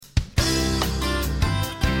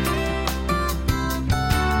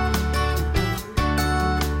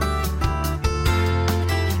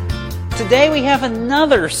Today we have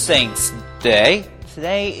another Saint's Day.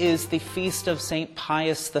 Today is the feast of St.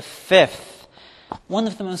 Pius V, one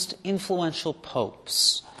of the most influential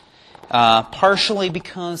popes. Partially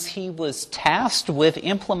because he was tasked with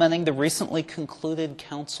implementing the recently concluded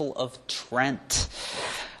Council of Trent.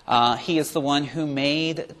 He is the one who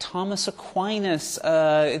made Thomas Aquinas,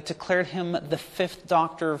 declared him the fifth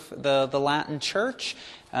doctor of the Latin Church,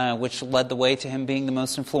 which led the way to him being the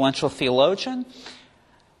most influential theologian.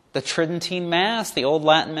 The Tridentine Mass, the Old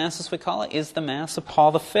Latin Mass as we call it, is the Mass of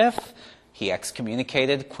Paul V. He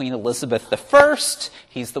excommunicated Queen Elizabeth I.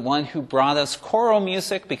 He's the one who brought us choral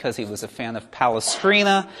music because he was a fan of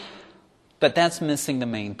Palestrina. But that's missing the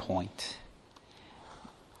main point.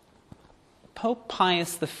 Pope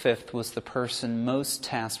Pius V was the person most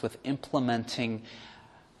tasked with implementing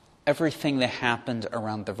everything that happened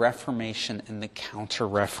around the Reformation and the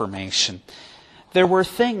Counter-Reformation. There were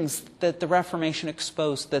things that the Reformation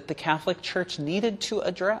exposed that the Catholic Church needed to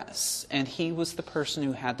address, and he was the person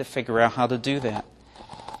who had to figure out how to do that.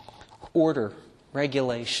 Order,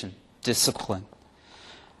 regulation, discipline.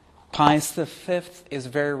 Pius V is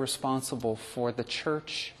very responsible for the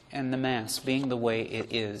Church and the Mass being the way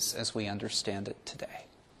it is as we understand it today.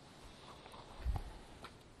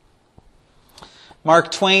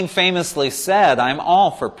 Mark Twain famously said, "I'm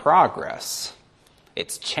all for progress.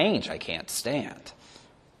 It's change I can't stand."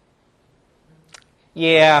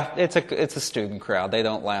 Yeah, it's a student crowd. They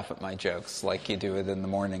don't laugh at my jokes like you do it in the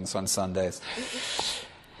mornings on Sundays.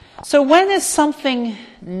 So when is something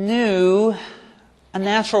new a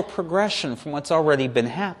natural progression from what's already been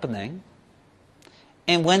happening?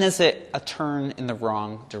 And when is it a turn in the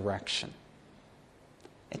wrong direction?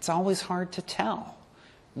 It's always hard to tell.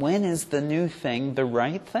 When is the new thing the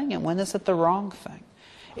right thing, and when is it the wrong thing?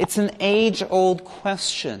 It's an age-old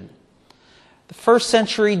question. The first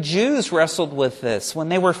century Jews wrestled with this when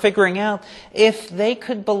they were figuring out if they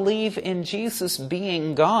could believe in Jesus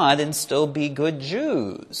being God and still be good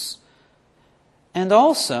Jews. And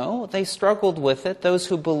also, they struggled with it, those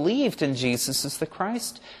who believed in Jesus as the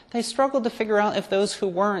Christ, they struggled to figure out if those who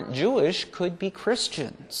weren't Jewish could be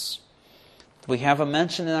Christians. We have a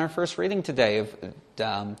mention in our first reading today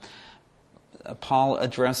of Paul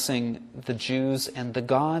addressing the Jews and the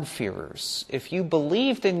God-fearers. If you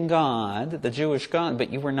believed in God, the Jewish God,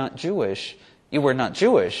 but you were not Jewish, you were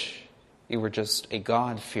just a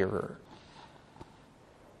God-fearer.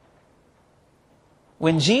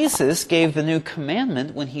 When Jesus gave the new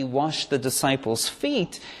commandment when he washed the disciples'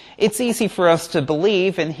 feet, it's easy for us to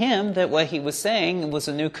believe in him that what he was saying was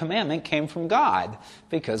a new commandment came from God,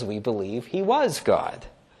 because we believe he was God.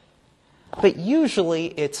 But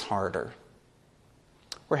usually it's harder.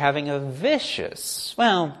 We're having a vicious,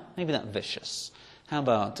 well, maybe not vicious, how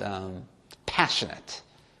about passionate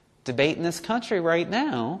debate in this country right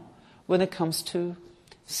now when it comes to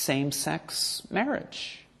same-sex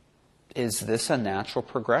marriage. Is this a natural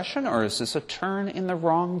progression, or is this a turn in the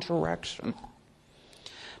wrong direction?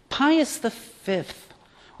 Pius V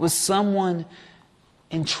was someone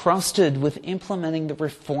entrusted with implementing the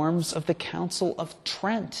reforms of the Council of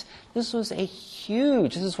Trent. This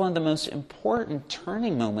is one of the most important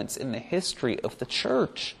turning moments in the history of the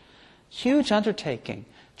Church. Huge undertaking,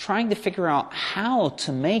 trying to figure out how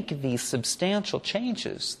to make these substantial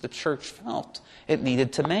changes the Church felt it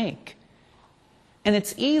needed to make. And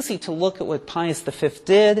it's easy to look at what Pius V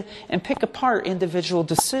did and pick apart individual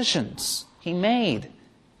decisions he made.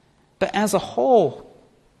 But as a whole,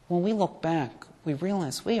 when we look back, we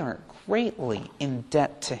realize we are greatly in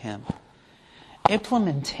debt to him.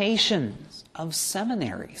 Implementations of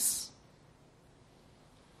seminaries.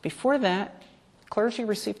 Before that, clergy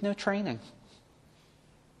received no training.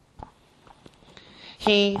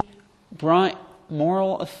 He brought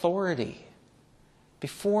moral authority.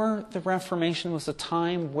 Before the Reformation was a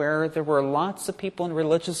time where there were lots of people in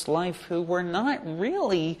religious life who were not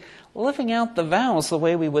really living out the vows the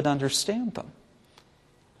way we would understand them.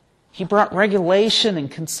 He brought regulation and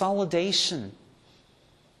consolidation.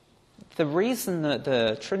 The reason that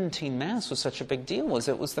the Tridentine Mass was such a big deal was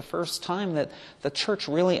it was the first time that the Church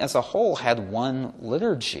really as a whole had one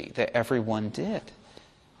liturgy that everyone did.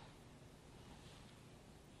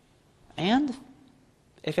 And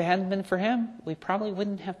if it hadn't been for him, we probably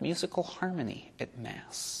wouldn't have musical harmony at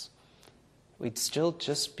Mass. We'd still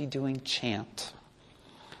just be doing chant.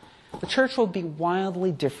 The Church will be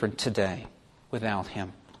wildly different today without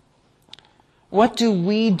him. What do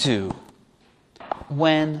we do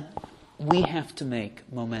when we have to make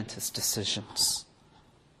momentous decisions?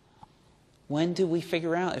 When do we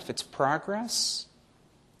figure out if it's progress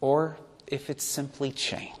or if it's simply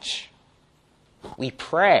change? We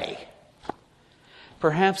pray.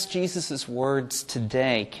 Perhaps Jesus' words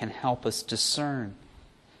today can help us discern.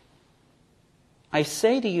 I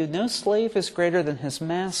say to you, no slave is greater than his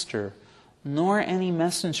master, nor any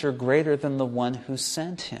messenger greater than the one who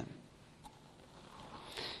sent him.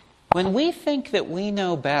 When we think that we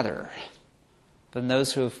know better than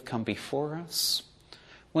those who have come before us,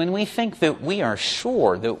 when we think that we are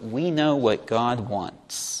sure that we know what God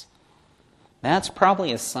wants, that's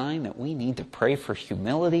probably a sign that we need to pray for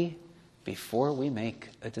humility before we make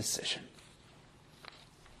a decision.